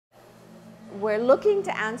We're looking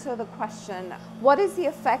to answer the question, what is the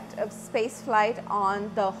effect of spaceflight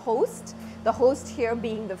on the host here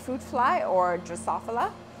being the fruit fly or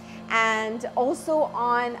Drosophila, and also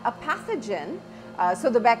on a pathogen. So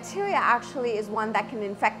the bacteria actually is one that can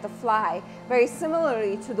infect the fly very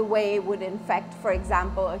similarly to the way it would infect, for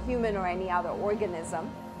example, a human or any other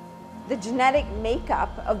organism. The genetic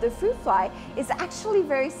makeup of the fruit fly is actually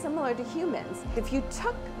very similar to humans. If you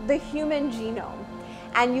took the human genome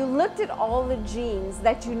and you looked at all the genes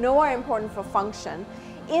that you know are important for function,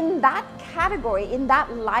 in that category, in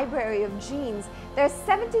that library of genes, there's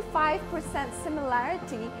 75%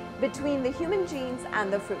 similarity between the human genes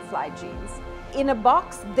and the fruit fly genes. In a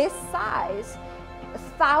box this size,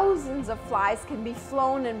 thousands of flies can be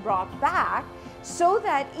flown and brought back, so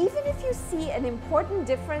that even if you see an important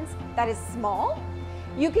difference that is small,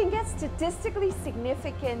 you can get statistically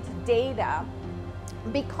significant data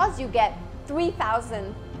because you get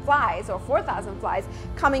 3,000 flies or 4,000 flies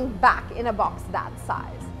coming back in a box that size.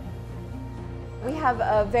 We have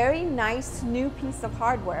a very nice new piece of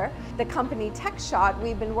hardware. The company TechShot,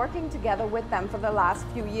 we've been working together with them for the last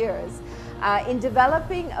few years in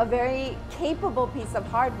developing a very capable piece of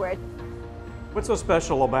hardware. What's so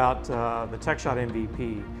special about the TechShot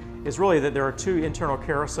MVP is really that there are two internal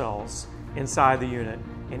carousels inside the unit,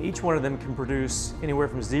 and each one of them can produce anywhere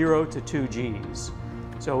from 0 to 2 Gs.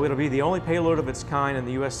 So it'll be the only payload of its kind in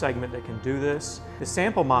the US segment that can do this. The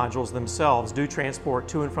sample modules themselves do transport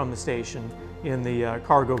to and from the station in the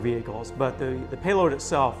cargo vehicles, but the payload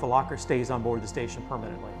itself, the locker, stays on board the station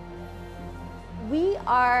permanently. We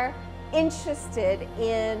are interested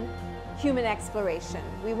in human exploration.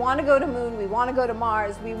 We want to go to Moon, we want to go to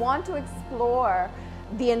Mars, we want to explore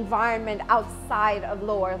the environment outside of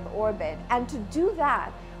low Earth orbit. And to do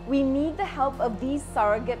that, we need the help of these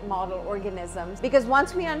surrogate model organisms, because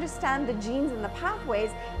once we understand the genes and the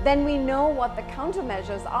pathways, then we know what the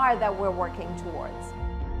countermeasures are that we're working towards.